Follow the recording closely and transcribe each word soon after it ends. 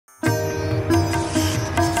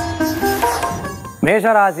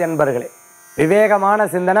மேஷராசி அன்பர்களே, விவேகமான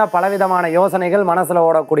சிந்தனை, பலவிதமான யோசனைகள் மனசில்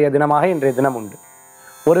ஓடக்கூடிய தினமாக இன்றைய தினம் உண்டு.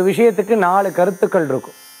 ஒரு விஷயத்துக்கு 4 கருத்துக்கள்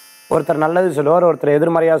இருக்கும். ஒருத்தர் நல்லது சொல்லுவார், ஒருத்தர்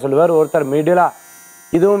எதிர்மறையாக சொல்லுவார், ஒருத்தர் மிடிலாக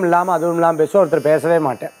இதுவும் இல்லாமல் அதுவும் இல்லாமல் பேசுவார், ஒருத்தர் பேசவே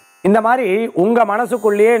மாட்டேன். இந்த மாதிரி உங்கள்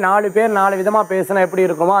மனசுக்குள்ளேயே 4 பேர் 4 விதமாக பேசினா எப்படி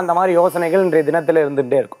இருக்குமோ அந்த மாதிரி யோசனைகள் இன்றைய தினத்தில்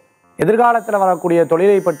இருந்துகிட்டே இருக்கும். எதிர்காலத்தில் வரக்கூடிய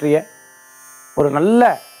தொழிலை பற்றிய ஒரு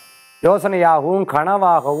நல்ல யோசனையாகவும்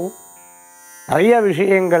கனவாகவும் நிறைய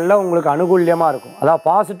விஷயங்களில் உங்களுக்கு அனுகூல்யமாக இருக்கும். அதாவது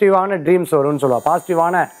பாசிட்டிவான ட்ரீம்ஸ் வரும்னு சொல்லுவாள்.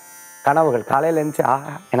 பாசிட்டிவான கனவுகள் காலையில் இருந்துச்சு,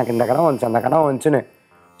 எனக்கு இந்த கனவு வந்துச்சு அந்த கனவு வந்துச்சுன்னு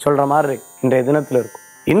சொல்கிற மாதிரி இன்றைய தினத்தில் இருக்கும்.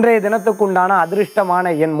 இன்றைய தினத்துக்குண்டான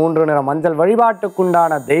அதிர்ஷ்டமான எண் 3 நிற மஞ்சள்.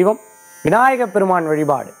 வழிபாட்டுக்குண்டான தெய்வம் விநாயகப் பெருமான்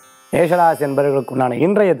வழிபாடு. மேஷராசி என்பவர்களுக்குண்டான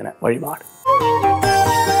இன்றைய தின வழிபாடு.